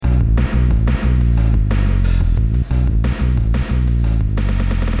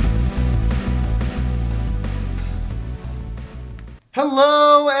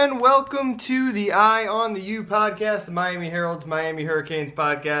and welcome to the Eye on the U podcast, the Miami Herald's Miami Hurricanes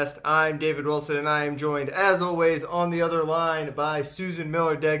podcast. I'm David Wilson, and I am joined, as always, on the other line by Susan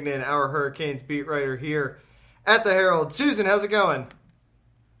Miller-Degnan, our Hurricanes beat writer here at the Herald. Susan, how's it going?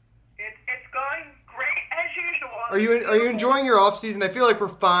 It's going great as usual. Are you enjoying your off season? I feel like we're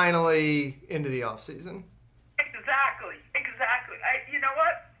finally into the off season. Exactly. You know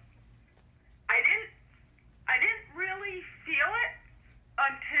what? I didn't really feel it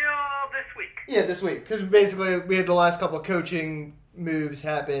until this week. Yeah, this week. Because basically we had the last couple of coaching moves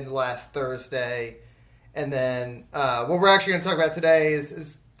happen last Thursday. And then what we're actually going to talk about today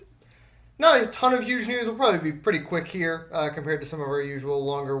is not a ton of huge news. We'll probably be pretty quick here compared to some of our usual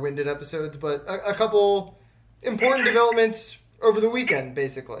longer-winded episodes. But a couple important developments over the weekend,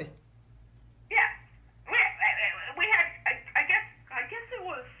 basically.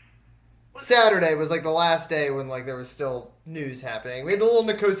 Saturday was like the last day when like there was still news happening. We had the little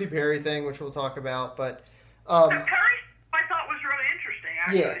N'Kosi Perry thing, which we'll talk about, but Perry I thought was really interesting,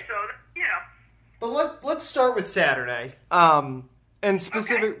 actually. Yeah. So you know. But let's start with Saturday. And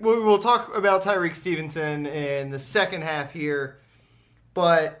specific, okay. We'll talk about Tyrique Stevenson in the second half here.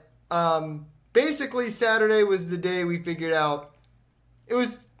 But basically, Saturday was the day we figured out it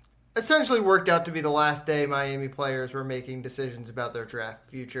was essentially worked out to be the last day Miami players were making decisions about their draft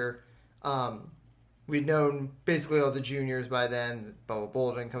future. We'd known basically all the juniors by then, Bubba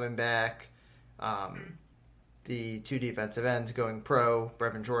Bolden coming back, the two defensive ends going pro,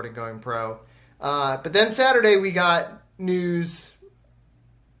 Brevin Jordan going pro. But then Saturday we got news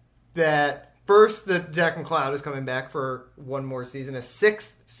that first that Zach McLeod is coming back for one more season, a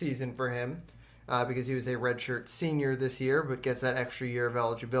sixth season for him, because he was a redshirt senior this year, but gets that extra year of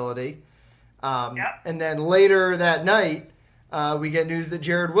eligibility. And then later that night, we get news that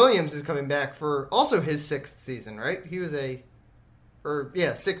Jared Williams is coming back for also his sixth season, right? He was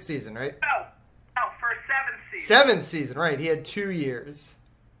sixth season, right? No, for seventh season. Seventh season, right. He had 2 years.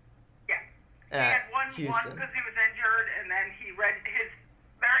 Yeah. He had one because he was injured, and then he his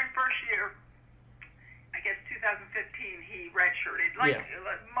very first year, I guess 2015, he redshirted. Like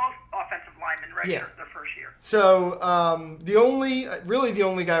most offensive linemen redshirt their first year. So the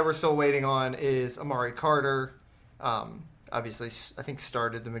only guy we're still waiting on is Amari Carter. Obviously, I think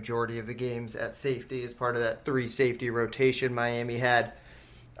started the majority of the games at safety as part of that 3-safety rotation Miami had.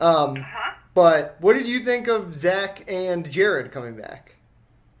 But what did you think of Zach and Jared coming back?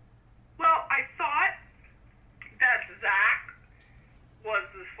 Well, I thought that Zach was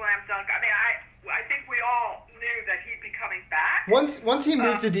the slam dunk. I mean, I think we all knew that he'd be coming back. Once he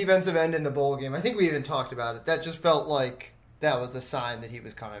moved to defensive end in the bowl game, I think we even talked about it. That just felt like that was a sign that he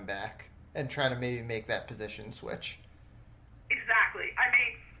was coming back and trying to maybe make that position switch. Exactly. I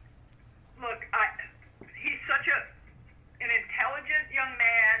mean, look, he's such an intelligent young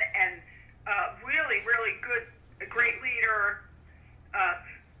man and really, really good, a great leader,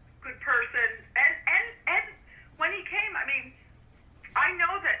 good person. And when he came, I mean, I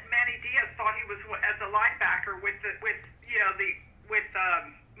know that Manny Diaz thought he was as a linebacker with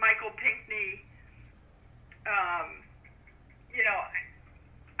Michael Pinckney.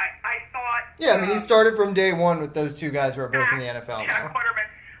 I thought... Yeah, I mean, he started from day one with those two guys who are both in the NFL now. Jack Quarterman.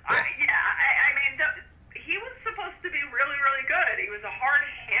 I mean, he was supposed to be really, really good. He was a hard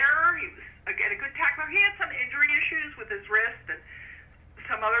hitter. He was, again, a good tackler. He had some injury issues with his wrist and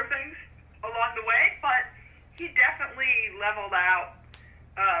some other things along the way, but he definitely leveled out.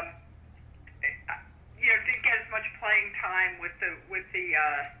 Didn't get as much playing time with the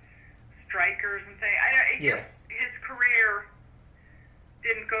strikers and things. His career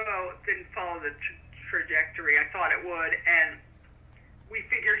didn't follow the trajectory I thought it would, and we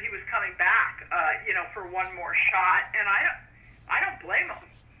figured he was coming back, for one more shot, and I don't blame him.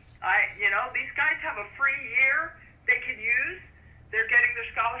 These guys have a free year they can use. They're getting their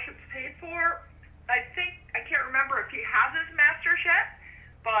scholarships paid for. I can't remember if he has his master's yet,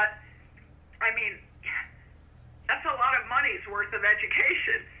 but I mean, that's a lot of money's worth of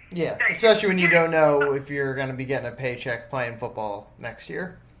education. Yeah, especially when you don't know if you're going to be getting a paycheck playing football next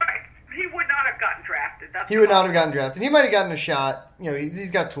year. Right. He would not have gotten drafted. He would not have gotten drafted. He might have gotten a shot.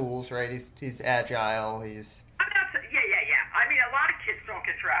 He's got tools, right? He's agile. He's... Yeah. I mean, a lot of kids don't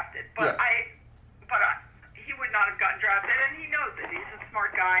get drafted, but he would not have gotten drafted, and he knows it. He's a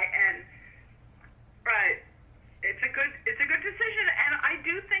smart guy, and it's a good decision, and I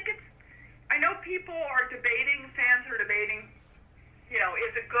do think I know people are debating, fans are debating,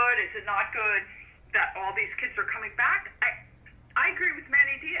 is it good, is it not good that all these kids are coming back? I agree with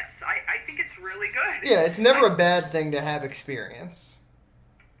Manny Diaz. I think it's really good. Yeah, it's never a bad thing to have experience.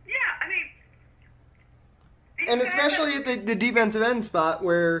 Yeah, I mean, and especially at the defensive end spot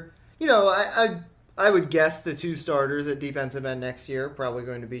where, I would guess the two starters at defensive end next year are probably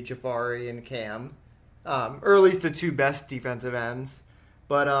going to be Jafari and Cam, or at least the two best defensive ends.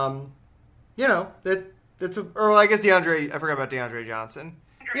 But that's or I guess I forgot about DeAndre Johnson.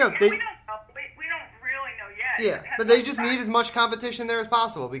 We don't really know yet. Yeah, but they just need as much competition there as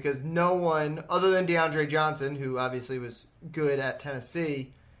possible because no one other than DeAndre Johnson, who obviously was good at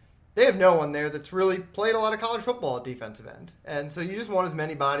Tennessee, they have no one there that's really played a lot of college football at defensive end. And so you just want as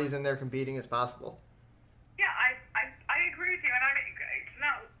many bodies in there competing as possible. Yeah, I agree with you. And I mean, it's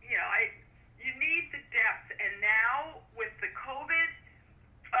not, you need the depth. And now with the COVID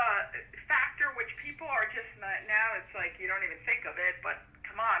factor, which people are just not, now it's like you don't even think of it, but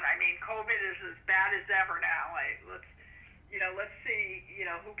come on. I mean, COVID is as bad as ever now. Let's see,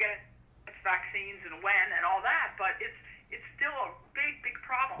 who gets vaccines and when and all that. But it's still a big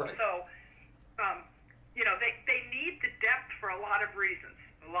problem. Right. So, they need the depth for a lot of reasons.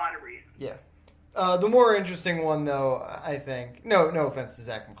 Yeah. The more interesting one, though, I think, no offense to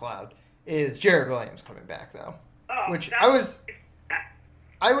Zach McCloud, is Jared Williams coming back, though. Oh, which I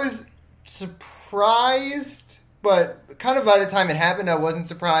was surprised, but kind of by the time it happened, I wasn't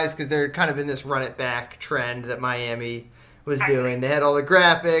surprised because they're kind of in this run it back trend that Miami was doing. They had all the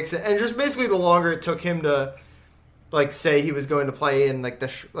graphics, and just basically the longer it took him to say he was going to play in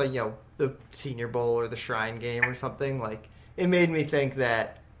the Senior Bowl or the Shrine Game or something, it made me think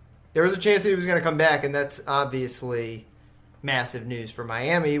that there was a chance that he was going to come back, and that's obviously massive news for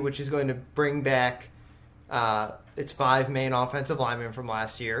Miami, which is going to bring back its 5 main offensive linemen from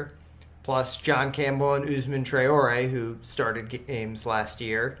last year, plus John Campbell and Usman Traore, who started games last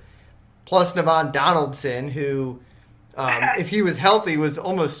year, plus Navon Donaldson, who, if he was healthy, was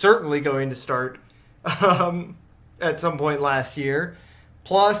almost certainly going to start at some point last year.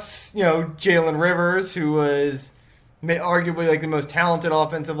 Plus, Jalen Rivers, who was arguably the most talented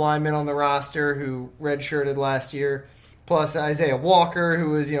offensive lineman on the roster, who redshirted last year. Plus Isaiah Walker,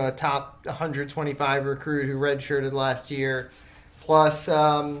 who was a top 125 recruit who redshirted last year. Plus,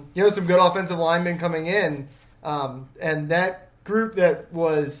 some good offensive linemen coming in, and that group that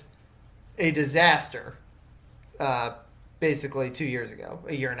was a disaster. Basically 2 years ago,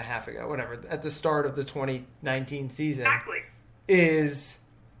 a year and a half ago, whatever, at the start of the 2019 season, is,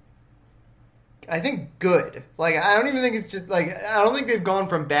 I think, good. I don't even think it's just, I don't think they've gone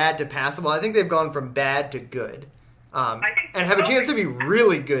from bad to passable. I think they've gone from bad to good. And have a chance to be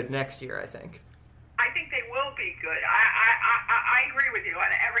really good next year, I think. I think they will be good. I agree with you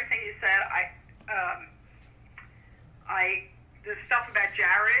on everything you said. The stuff about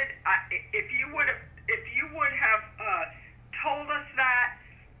Jared, if you would have told us that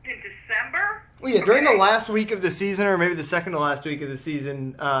in December. Well, yeah, during the last week of the season, or maybe the second to last week of the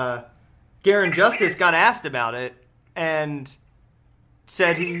season, Garen Justice got asked about it and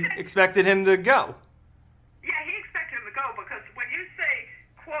said he expected him to go. Yeah, he expected him to go because when you say,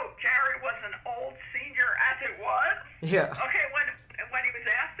 quote, Jared was an old senior as it was. Yeah. Okay, when he was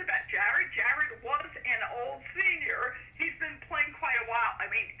asked about Jared was an old senior. He's been playing quite a while. I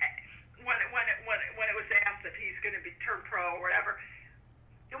mean, when it was asked if he's going to be turned pro or whatever,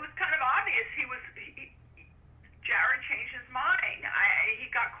 it was kind of obvious Jared changed his mind. He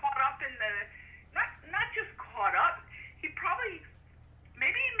got caught up in the not just caught up. He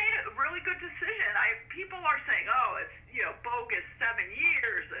maybe he made a really good decision. People are saying, oh, it's bogus 7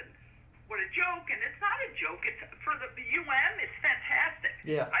 years and what a joke, and it's not a joke. It's for the UM. It's fantastic.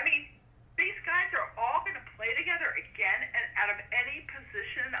 Yeah. I mean, these guys are all going to play together again, and out of any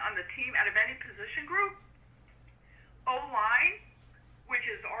position on the team, out of any position group, O-line, which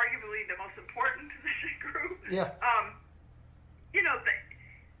is arguably the most important position group. Yeah.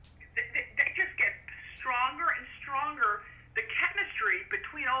 They just get stronger and stronger. The chemistry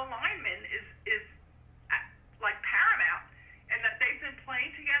between O-linemen is paramount, and that they've been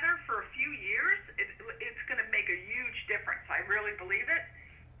playing together for a few years. It's going to make a huge difference. I really believe it,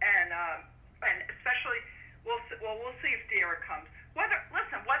 and especially we'll see if De'Aaron comes. Whether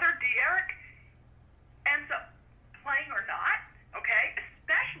De'Aaron ends up playing or not, okay?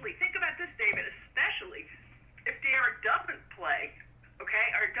 Especially, think about this, David, especially if De'Aaron doesn't play, okay,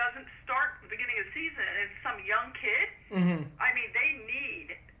 or doesn't start at the beginning of the season and it's some young kid, I mean, they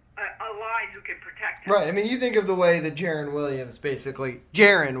need a line who can protect him. Right. I mean, you think of the way that Jaron Williams,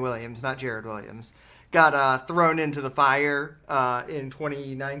 not Jared Williams, got thrown into the fire in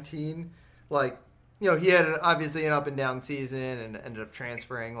 2019. He had obviously an up and down season and ended up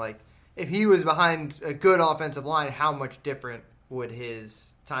transferring. If he was behind a good offensive line, how much different would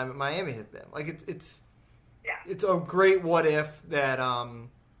his time at Miami have been? It's a great what if that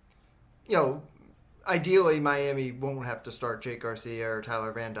ideally, Miami won't have to start Jake Garcia or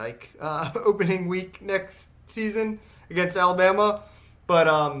Tyler Van Dyke opening week next season against Alabama. But,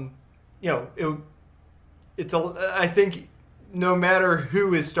 I think no matter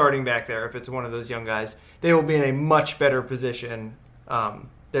who is starting back there, if it's one of those young guys, they will be in a much better position than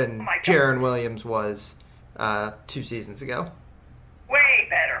Jaron Williams was 2 seasons ago. Way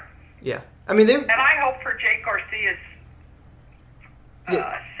better. Yeah. I mean, and I hope for Jake Garcia's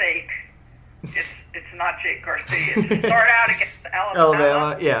sake, it's not Jake Garcia. To start out against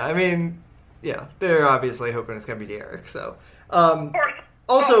Alabama. Yeah. I mean, yeah, they're obviously hoping it's going to be Derek. So, of course.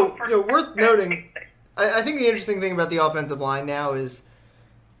 Also, worth noting, I think the interesting thing about the offensive line now is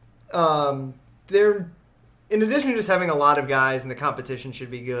they're, in addition to just having a lot of guys and the competition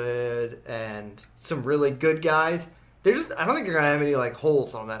should be good and some really good guys, I don't think they're going to have any like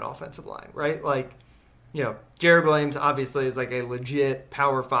holes on that offensive line, right? Like, Jared Williams obviously is like a legit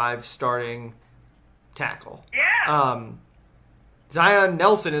Power 5 starting tackle. Yeah. Zion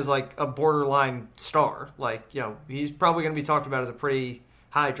Nelson is like a borderline star. Like, he's probably going to be talked about as a pretty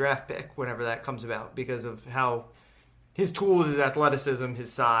high draft pick whenever that comes about because of how his tools, his athleticism,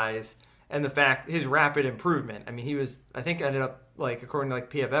 his size, and the fact his rapid improvement. I mean, he was, I think, ended up like according to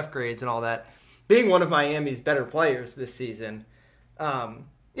like PFF grades and all that, being one of Miami's better players this season. And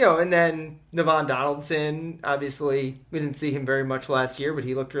then Navon Donaldson, obviously, we didn't see him very much last year, but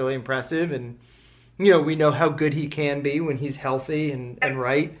he looked really impressive. And, we know how good he can be when he's healthy and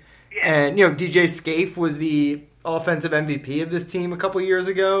right. Yeah. And, DJ Scaife was the offensive MVP of this team a couple years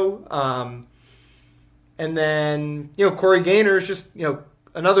ago. And then, Corey Gaynor is just,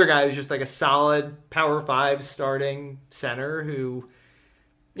 another guy who's just like a solid Power 5 starting center who,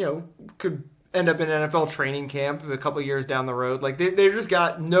 could end up in NFL training camp a couple years down the road. Like, they've just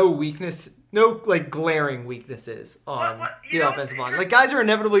got no weakness, no, like, glaring weaknesses on the offensive line. Like, guys are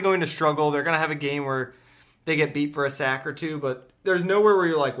inevitably going to struggle. They're going to have a game where they get beat for a sack or two, but there's nowhere where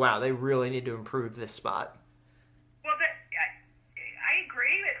you're like, wow, they really need to improve this spot. Well, I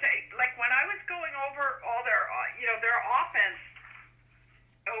agree. Like, when I was going over all their offense,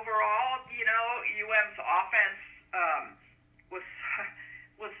 overall, UM's offense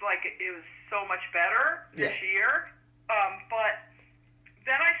was like, it was so much better this year. But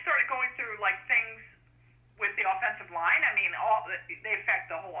then I started going through like things with the offensive line. I mean, they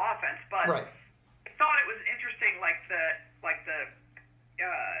affect the whole offense, but right. I thought it was interesting,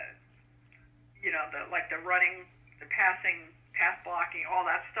 the running, the passing, pass blocking, all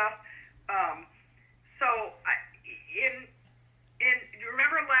that stuff. You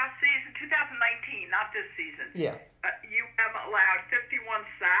remember last season, 2019, not this season? Yeah. UM allowed 51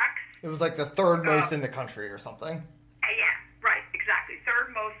 sacks. It was like the third most in the country or something. Yeah, right, exactly.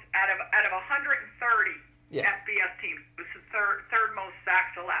 Third most out of 130 FBS teams. It was the third most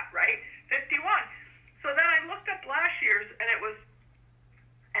sacks allowed, right? 51. So then I looked up last year's, and it was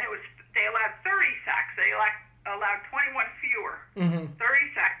they allowed 30 sacks. They allowed 21 fewer. 30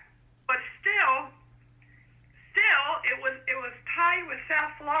 sacks. But still it was tied with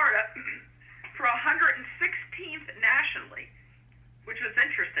South Florida for 116th nationally, which was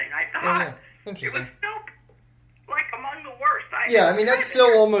interesting. I thought it was still like among the worst. I mean that's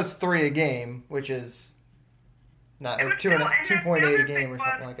still almost 3 a game, which is not 2.8 a game or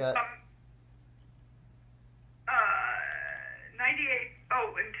something like that. 98.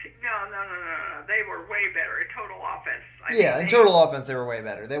 Oh, no. They were way better in total offense. In total offense, they were way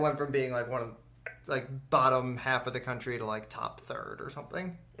better. They went from being like one of like bottom half of the country to like top third or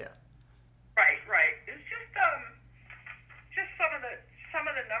something. Yeah. Right. It's just some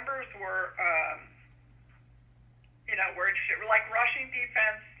of the numbers were were interesting. Like rushing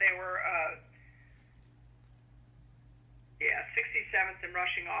defense, they were 67th in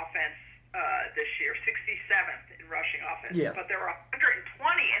rushing offense this year, 67th in rushing offense. Yeah. But they were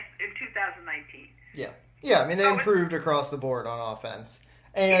 120th in 2019. Yeah. I mean, they improved across the board on offense.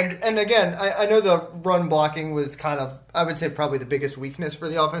 And again, I know the run blocking was kind of, I would say, probably the biggest weakness for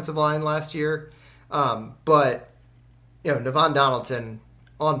the offensive line last year. But, Navon Donaldson,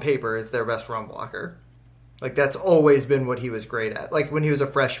 on paper, is their best run blocker. Like, that's always been what he was great at. Like, when he was a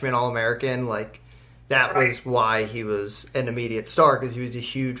freshman All-American, like, that was why he was an immediate star, because he was a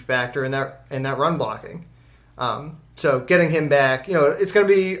huge factor in that run blocking. So getting him back, it's going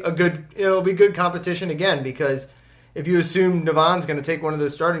to be it'll be good competition again, because if you assume Navon's going to take one of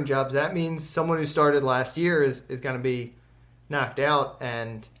those starting jobs, that means someone who started last year is going to be knocked out.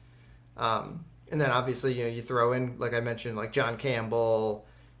 And then obviously, you throw in, like I mentioned, like John Campbell,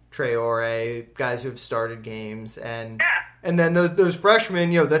 Traore, guys who have started games. And then those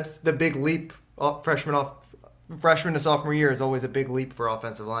freshmen, that's the big leap, freshmen off freshman to sophomore year is always a big leap for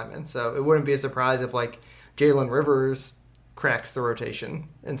offensive linemen. So it wouldn't be a surprise if like Jalen Rivers cracks the rotation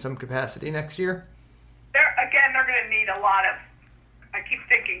in some capacity next year. They're going to need a lot of. I keep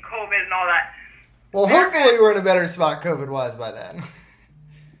thinking COVID and all that. Well, hopefully we're in a better spot COVID-wise by then.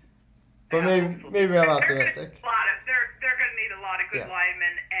 But maybe I'm optimistic. They're going to need a lot of good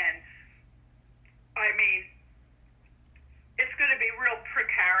linemen, and I mean, it's going to be real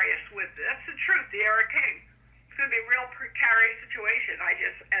precarious that's the truth, the Eric King. It's going to be a real precarious situation.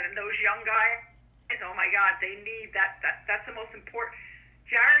 And those young guys, oh my God, they need that. That's the most important.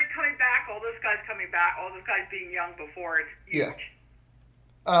 Jared coming back, all those guys coming back, all those guys being young before, it's huge. Yeah.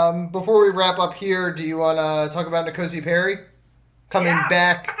 Before we wrap up here, do you want to talk about N'Kosi Perry coming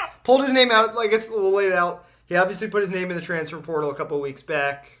back? Pulled his name out. I guess we'll lay it out. He obviously put his name in the transfer portal a couple of weeks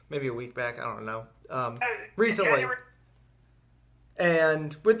back, maybe a week back. I don't know. Recently.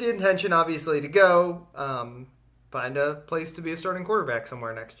 And with the intention, obviously, to go find a place to be a starting quarterback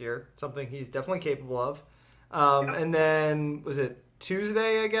somewhere next year, something he's definitely capable of. And then, was it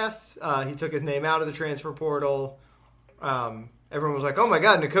Tuesday, I guess? He took his name out of the transfer portal. Everyone was like, oh my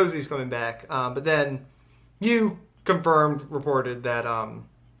God, N'Kosi's coming back. But then you reported that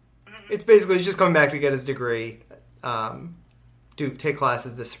it's basically he's just coming back to get his degree, take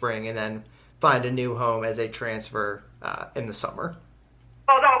classes this spring, and then find a new home as a transfer in the summer.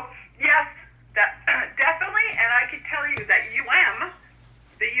 Although, yes, definitely, and I can tell you that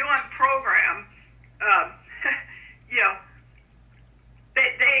the UM program,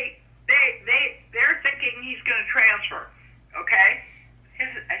 they're thinking he's going to transfer. Okay, I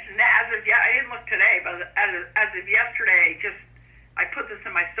didn't look today, but as of yesterday, I put this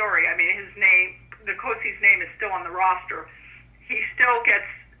in my story. I mean, his name, N'Kosi's name, is still on the roster. He still gets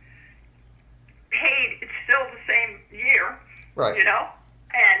paid. It's still the same year, right?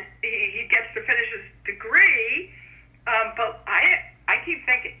 And he gets to finish his degree. But I keep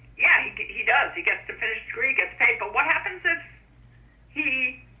thinking, he does. He gets to finish his degree, gets paid. But what happens if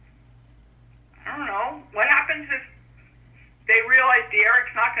I don't know. What happens if they realize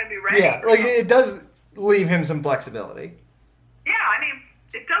De'Eric's not going to be ready? Yeah, it does leave him some flexibility. Yeah, I mean,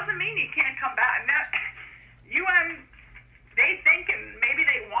 it doesn't mean he can't come back. They think, and maybe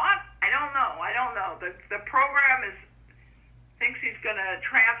they want. I don't know. The program thinks he's going to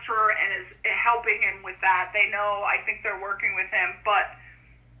transfer and is helping him with that. They know. I think they're working with him, but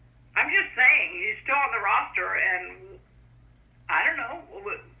I'm just saying he's still on the roster, and I don't know.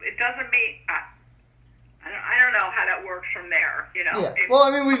 It doesn't mean. I don't know how that works from there. Yeah.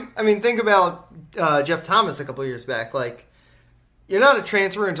 Well, think about Jeff Thomas a couple of years back. You're not a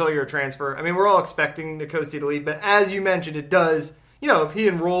transfer until you're a transfer. I mean, we're all expecting N'Kosi to leave, but as you mentioned, it does. If he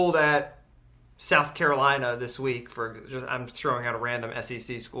enrolled at South Carolina this week I'm throwing out a random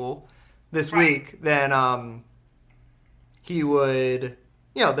SEC school this week, then he would.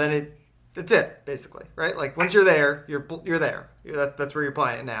 That's it basically, right? Once you're there, you're there. That's where you're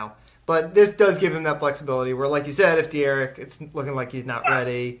playing now. But this does give him that flexibility where, like you said, if De'Eric, it's looking like he's not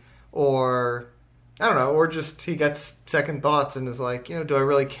ready, or I don't know, or just he gets second thoughts and is like, do I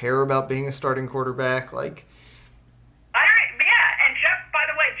really care about being a starting quarterback? And by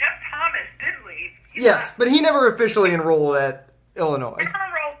the way, Jeff Thomas did leave. Yes, but he never officially enrolled at Illinois. He never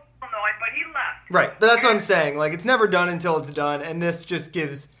enrolled at Illinois, but he left. Right, but that's what I'm saying. It's never done until it's done, and this just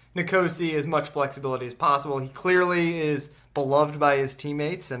gives N'Kosi as much flexibility as possible. He clearly is beloved by his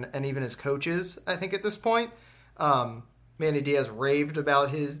teammates and even his coaches, I think, at this point. Manny Diaz raved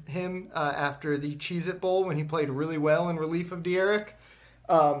about him after the Cheez-It Bowl when he played really well in relief of De'Eric.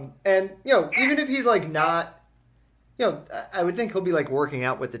 Even if he's not, I would think he'll be working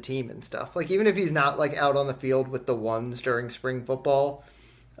out with the team and stuff. Even if he's not out on the field with the ones during spring football.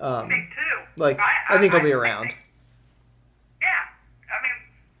 Me too. I think he'll be around.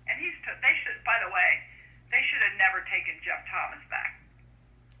 They should have never taken Jeff Thomas back.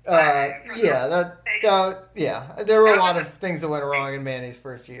 There were a lot of things that went wrong in Manny's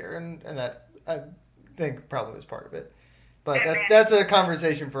first year, and that I think probably was part of it. But that's a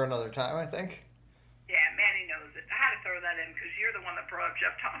conversation for another time, I think. Yeah, Manny knows it. I had to throw that in because you're the one that brought up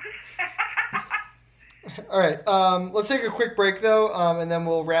Jeff Thomas. All right, let's take a quick break, though, and then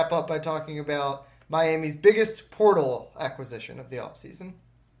we'll wrap up by talking about Miami's biggest portal acquisition of the offseason.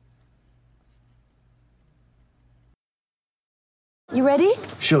 You ready?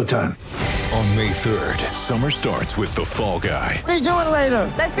 Showtime. On May 3rd, summer starts with The Fall Guy. Let's do it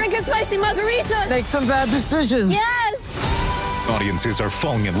later. Let's drink a spicy margarita. Make some bad decisions. Yes! Audiences are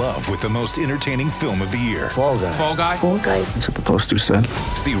falling in love with the most entertaining film of the year. Fall Guy. Fall Guy? Fall Guy. That's what the poster said.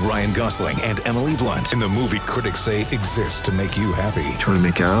 See Ryan Gosling and Emily Blunt in the movie critics say exists to make you happy. Trying to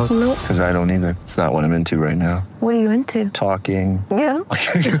make it out? Nope. Because I don't either. It's not what I'm into right now. What are you into? Talking. Yeah.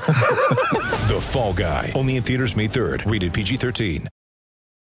 The Fall Guy. Only in theaters May 3rd. Rated PG-13.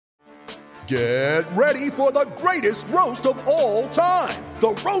 Get ready for the greatest roast of all time.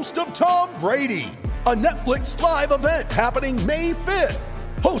 The Roast of Tom Brady. A Netflix live event happening May 5th.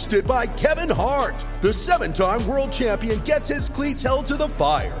 Hosted by Kevin Hart. The 7-time world champion gets his cleats held to the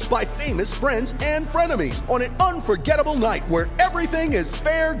fire by famous friends and frenemies on an unforgettable night where everything is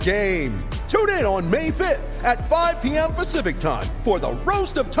fair game. Tune in on May 5th at 5 p.m. Pacific time for the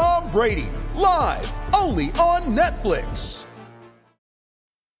Roast of Tom Brady. Live only on Netflix.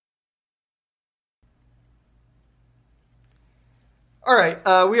 All right,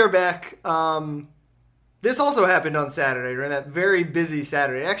 we are back. This also happened on Saturday, during that very busy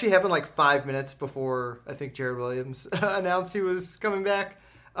Saturday. It actually happened like 5 minutes before I think Jared Williams announced he was coming back.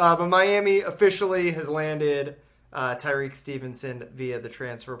 But Miami officially has landed Tyrique Stevenson via the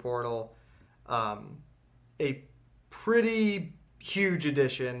transfer portal. A pretty huge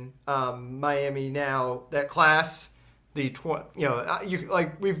addition. Miami now, that class,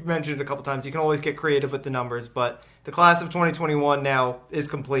 like we've mentioned a couple times, you can always get creative with the numbers, but the class of 2021 now is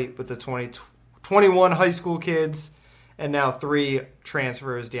complete with the 2021 high school kids, and now 3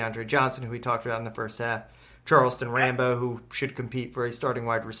 transfers: DeAndre Johnson, who we talked about in the first half, Charleston Rambo, who should compete for a starting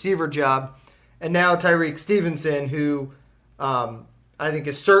wide receiver job, and now Tyrique Stevenson, who I think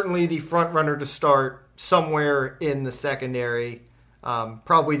is certainly the front runner to start somewhere in the secondary.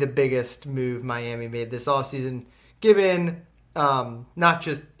 Probably the biggest move Miami made this offseason, given not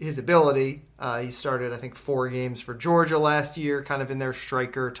just his ability. He started, I think, 4 games for Georgia last year, kind of in their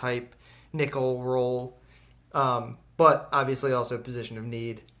striker-type nickel role, but obviously also a position of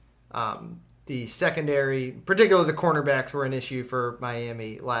need. The secondary, particularly the cornerbacks, were an issue for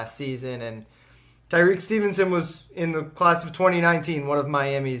Miami last season, and Tyrique Stevenson was, in the class of 2019, one of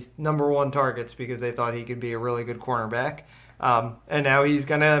Miami's number 1 targets because they thought he could be a really good cornerback, and now he's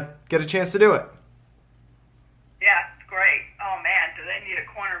going to get a chance to do it. Yeah, it's great. Oh, man, do they need a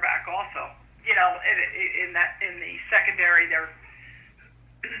cornerback also? You know, in the secondary, there's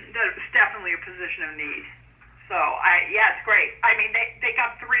definitely a position of need. So, it's great. I mean, they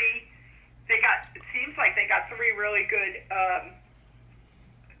got 3. It seems like they got 3 really good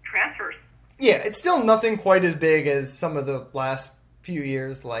transfers. Yeah, it's still nothing quite as big as some of the last few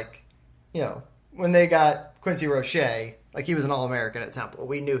years. Like, when they got Quincy Roche, like he was an All-American at Temple.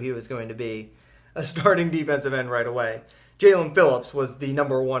 We knew he was going to be a starting defensive end right away. Jalen Phillips was the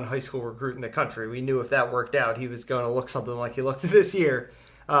number 1 high school recruit in the country. We knew if that worked out, he was going to look something like he looked this year.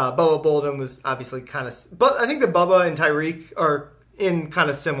 Bubba Bolden was obviously kind of... But I think that Bubba and Tyrique are in kind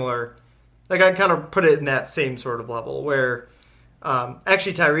of similar... Like, I'd kind of put it in that same sort of level, where...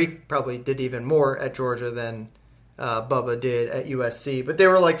 actually, Tyrique probably did even more at Georgia than Bubba did at USC. But they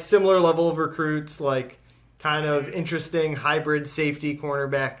were, like, similar level of recruits, like, kind of interesting hybrid safety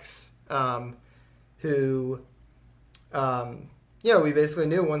cornerbacks who... we basically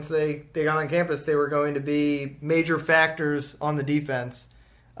knew once they got on campus they were going to be major factors on the defense.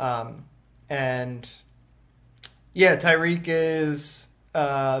 Tyrique is,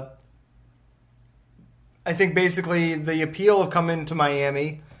 I think basically the appeal of coming to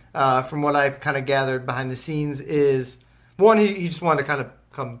Miami, from what I've kind of gathered behind the scenes, is, one, he just wanted to kind of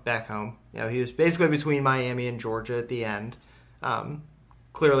come back home. He was basically between Miami and Georgia at the end.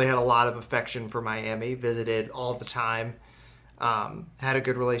 Clearly had a lot of affection for Miami, visited all the time, had a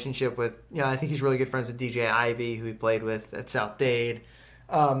good relationship with, I think he's really good friends with DJ Ivey, who he played with at South Dade.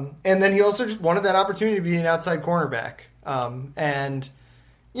 And then he also just wanted that opportunity to be an outside cornerback.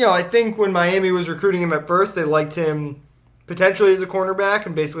 I think when Miami was recruiting him at first, they liked him potentially as a cornerback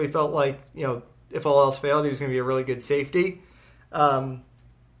and basically felt like, if all else failed, he was going to be a really good safety.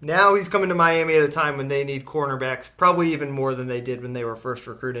 Now he's coming to Miami at a time when they need cornerbacks, probably even more than they did when they were first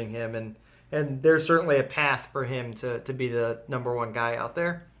recruiting him. And there's certainly a path for him to be the number 1 guy out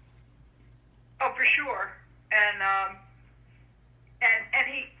there. Oh, for sure. And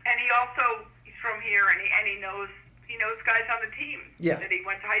he also, he's from here, and he knows guys on the team that he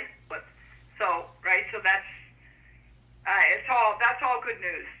went to high school with. So, right, so that's all good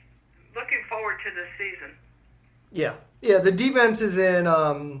news. Looking forward to this season. Yeah, the defense is in,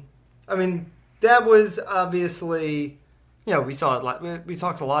 that was obviously, we saw it, we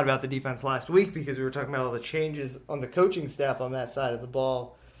talked a lot about the defense last week because we were talking about all the changes on the coaching staff on that side of the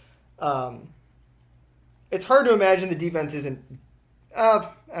ball. It's hard to imagine the defense isn't, I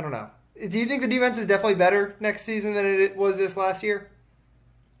don't know. do you think the defense is definitely better next season than it was this last year?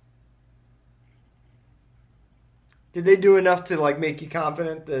 Did they do enough to like make you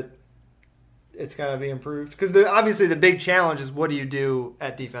confident that it's going to be improved? Because obviously the big challenge is what do you do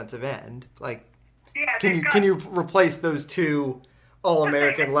at defensive end? Like, Yeah, can you replace those two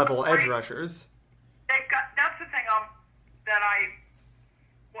All-American level edge rushers? That's the thing that I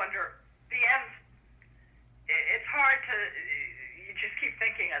wonder. The ends, it's hard to. You just keep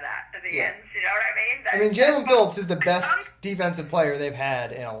thinking of that. The ends, you know what I mean? Jalen Phillips is the best defensive player they've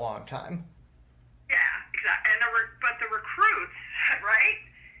had in a long time. Yeah, exactly. And but the recruits, right?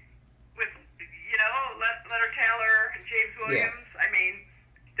 With Leonard Taylor and James Williams. I mean,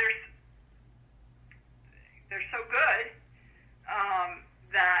 they're so good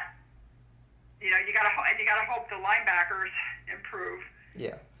that you gotta hope the linebackers improve.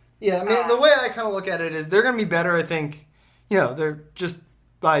 Yeah. I mean, the way I kind of look at it is they're going to be better. I think, they're just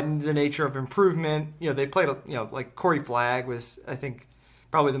by the nature of improvement. They played, like Corey Flagg was, I think,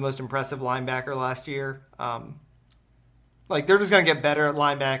 probably the most impressive linebacker last year. Like they're just going to get better at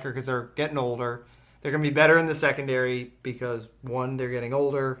linebacker because they're getting older. They're going to be better in the secondary because one, they're getting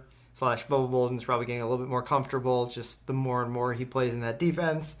older. / Bubba Bolden's probably getting a little bit more comfortable. It's just the more and more he plays in that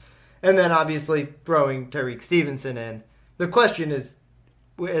defense. And then obviously throwing Tyrique Stevenson in. The question is,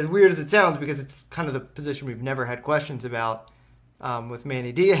 as weird as it sounds, because it's kind of the position we've never had questions about with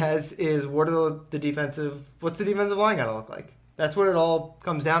Manny Diaz, is what's the defensive line got to look like? That's what it all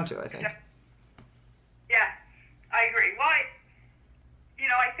comes down to, I think. Yeah, I agree. Well,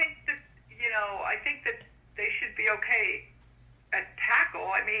 I think that they should be okay at tackle.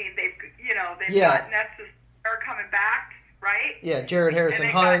 I mean, they've got Nestor coming back, right? Yeah, Jared Harrison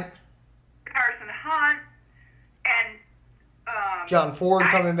Hunt. And John Ford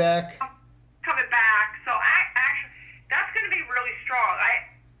coming back. So actually, that's going to be really strong.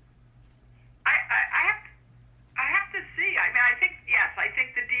 I have to see. I mean, I think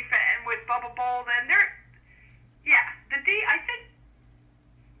the defense, and with Bubba Bolden,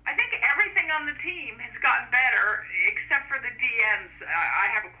 I think everything on the team has gotten better except for the DNs. I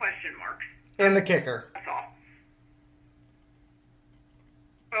have a question marks. And the kicker. That's all.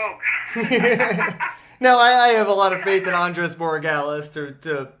 Oh, God. No, I have a lot of faith in Andres Borregales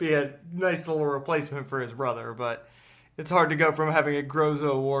to be a nice little replacement for his brother, but it's hard to go from having a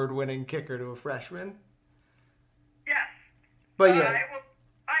Grozo Award-winning kicker to a freshman. Yes. But yeah.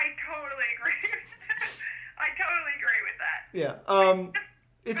 I totally agree. I totally agree with that. Yeah.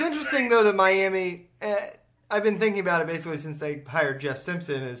 It's interesting, though, that Miami, I've been thinking about it basically since they hired Jeff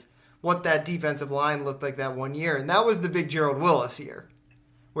Simpson, is what that defensive line looked like that one year. And that was the big Gerald Willis year,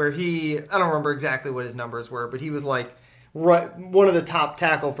 where I don't remember exactly what his numbers were, but he was like one of the top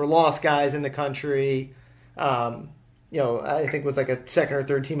tackle for loss guys in the country. I think was like a second or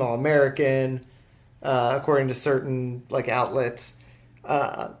third team All-American, according to certain like outlets.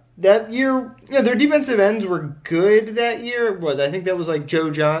 That year, their defensive ends were good that year. I think that was like Joe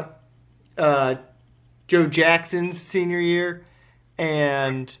Jackson's senior year,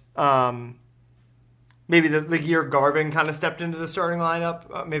 and maybe the year Garvin kind of stepped into the starting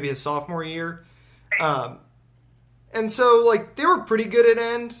lineup, maybe his sophomore year. And so, like, they were pretty good at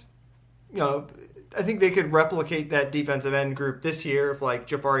end. I think they could replicate that defensive end group this year if, like,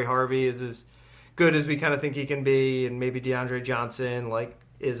 Jafari Harvey is as good as we kind of think he can be, and maybe DeAndre Johnson, like,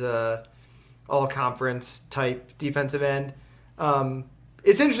 is a all-conference type defensive end.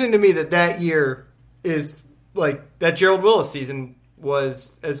 It's interesting to me that year is, like, that Gerald Willis season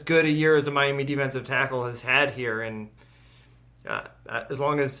was as good a year as a Miami defensive tackle has had here. And as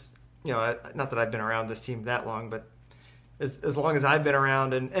long as, not that I've been around this team that long, but as long as I've been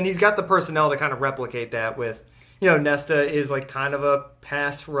around, and he's got the personnel to kind of replicate that with, Nesta is like kind of a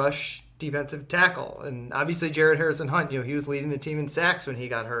pass rush defensive tackle. And obviously Jared Harrison Hunt, he was leading the team in sacks when he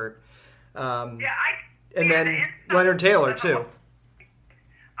got hurt. And then Leonard Taylor too.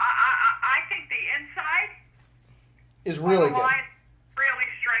 I think the inside is really good. Really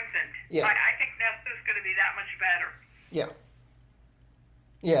strengthened. Yeah. I think Nesta's going to be that much better. Yeah.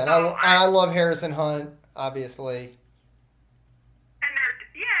 Yeah, and I love Harrison Hunt, obviously. And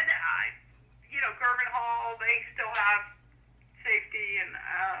Gervin Hall, they still have safety, and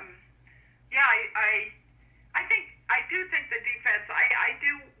I do think the defense. I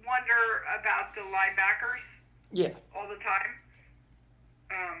do wonder about the linebackers. Yeah. All the time.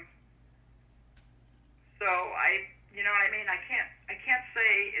 So you know what I mean? I can't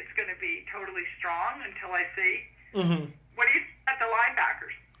say it's going to be totally strong until I see. Mm-hmm. What do you think about the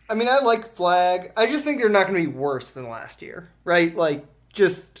linebackers? I mean, I like Flagg. I just think they're not going to be worse than last year, right? Like,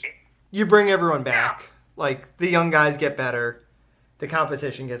 just you bring everyone back. Yeah. Like, the young guys get better. the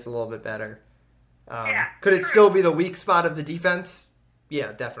competition gets a little bit better. Yeah, could it true. still be the weak spot of the defense?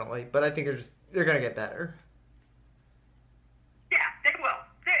 Yeah, definitely. But I think they're going to get better. Yeah, they will.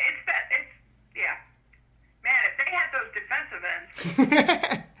 Yeah. Man, if they had those defensive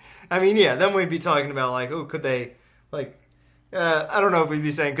ends. I mean, yeah, then we'd be talking about, like, oh, could they, like, I don't know if we'd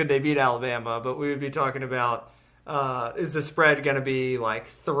be saying could they beat Alabama, but we would be talking about is the spread going to be, like,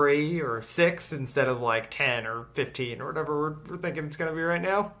 3 or 6 instead of, like, 10 or 15 or whatever we're thinking it's going to be right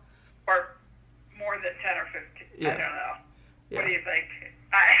now? Or more than 10 or 15. Yeah. I don't know. Yeah. What do you think?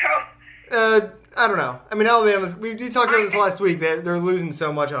 I don't know. I mean, Alabama's, we talked about this last week. They're losing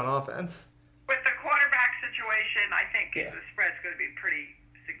so much on offense. With the quarterback situation, I think the spread's going to be pretty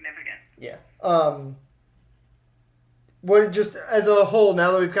significant. Yeah. What just as a whole,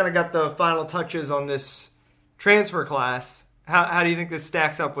 now that we've kind of got the final touches on this transfer class, how do you think this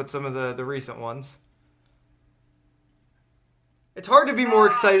stacks up with some of the recent ones? It's hard to be more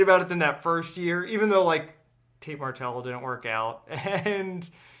excited about it than that first year, even though, like, Tate Martell didn't work out, and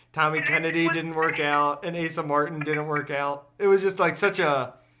Tommy Kennedy didn't work out, and Asa Martin didn't work out. It was just, like, such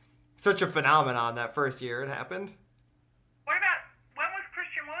a phenomenon that first year it happened. When was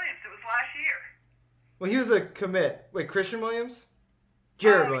Christian Williams? It was last year. Well, he was a commit. Wait, Christian Williams?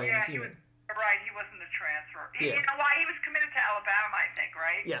 Jared Williams. Yeah, you mean. right. He wasn't a transfer. Yeah. You know why? He was committed to Alabama, I think,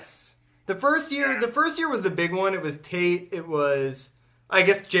 right? Yes. The first year was the big one. It was Tate. It was, I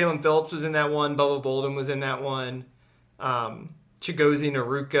guess, Jalen Phillips was in that one. Bubba Bolden was in that one. Chigozie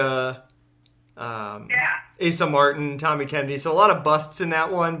Naruka. Asa Martin, Tommy Kennedy. So a lot of busts in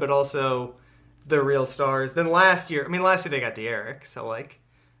that one, but also the real stars. Then last year they got De'Aaron. So, like,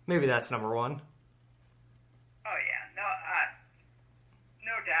 maybe that's number one. Oh, yeah.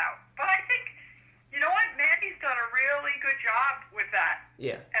 No doubt. But I think, you know what? Mandy's done a really good job with that.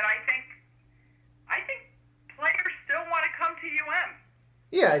 Yeah. And I think players still want to come to UM.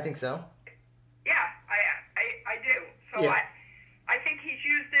 Yeah, I think so. Yeah, I do. So Yeah. I think he's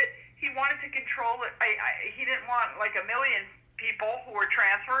used it. He wanted to control it. He didn't want like a million people who were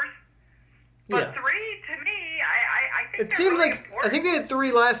transfers. But 3, to me, I think it seems really like important. I think they had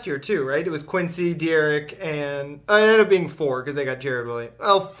 3 last year too, right? It was Quincy, De'Aaron, and it ended up being 4 because they got Jared Williams.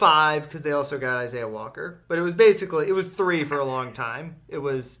 Well, 5 because they also got Isaiah Walker. But it was 3 for a long time. It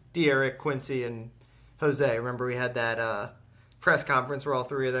was De'Aaron, Quincy, and Jose. Remember we had that press conference where all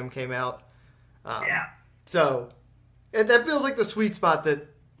 3 of them came out. So that feels like the sweet spot that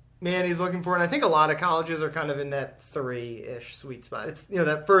Manny's looking for, and I think a lot of colleges are kind of in that 3-ish sweet spot. It's,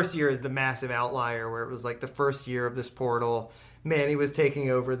 that first year is the massive outlier where it was like the first year of this portal. Manny was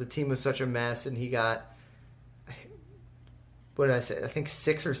taking over. The team was such a mess, and he got, what did I say? I think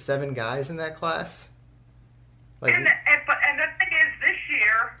 6 or 7 guys in that class. Like, and the thing is, this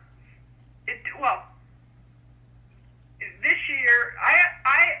year,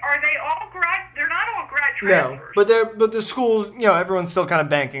 are they all grad? They're not all grad transfers. No, but the school, everyone's still kind of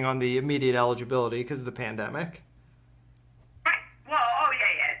banking on the immediate eligibility because of the pandemic. Right. Well,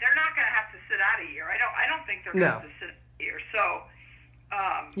 yeah. They're not going to have to sit out a year. I don't think they're going to have to sit out a year. So.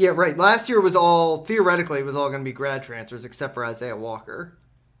 Yeah, right. Last year was theoretically going to be grad transfers except for Isaiah Walker,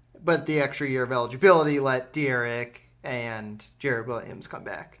 but the extra year of eligibility let De'Aaron and Jared Williams come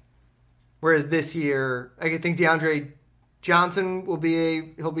back. Whereas this year, I think DeAndre Johnson he'll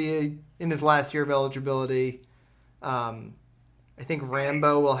be in his last year of eligibility. I think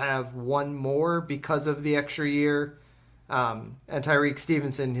Rambo will have 1 more because of the extra year. And Tyreek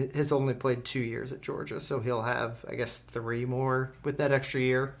Stevenson has only played 2 years at Georgia, so he'll have, I guess, 3 more with that extra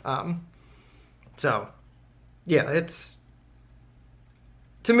year. So, yeah,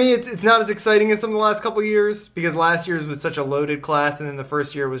 to me, it's not as exciting as some of the last couple of years because last year's was such a loaded class, and then the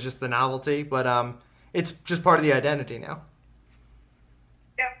first year was just the novelty. But it's just part of the identity now.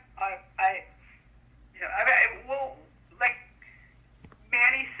 Like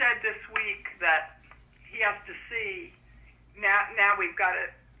Manny said this week that he has to see. Now we've got to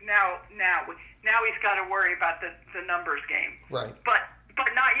now he's got to worry about the numbers game. Right. But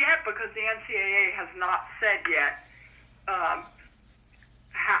not yet because the NCAA has not said yet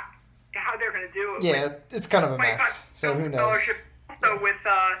how they're going to do it. Yeah, it's kind of a mess. So who knows? So with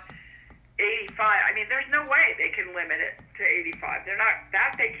 85, I mean, there's no way they can limit it to 85.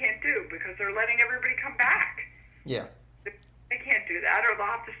 They can't do because they're letting everybody come back. Yeah. They can't do that, or they'll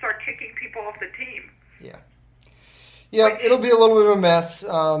have to start kicking people off the team. Yeah. Yeah, it'll be a little bit of a mess.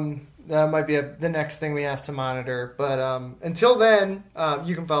 That might be the next thing we have to monitor. But until then,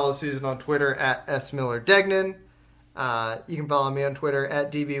 you can follow Susan on Twitter at @SMillerDegnan. You can follow me on Twitter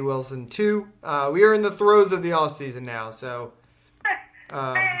at DBWilson2. We are in the throes of the off season now, so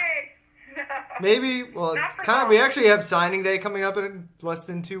Hey! Maybe. Well, Not it's for kind of, long. we actually have signing day coming up in less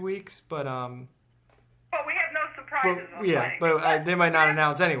than 2 weeks, but But we have no surprises. on yeah, Friday. but they might not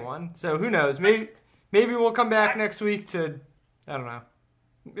announce anyone. So who knows? Maybe we'll come back next week to, I don't know,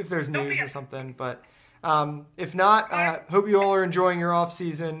 if there's news or something. But if not, hope you all are enjoying your off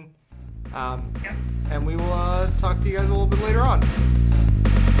season. And we will talk to you guys a little bit later on.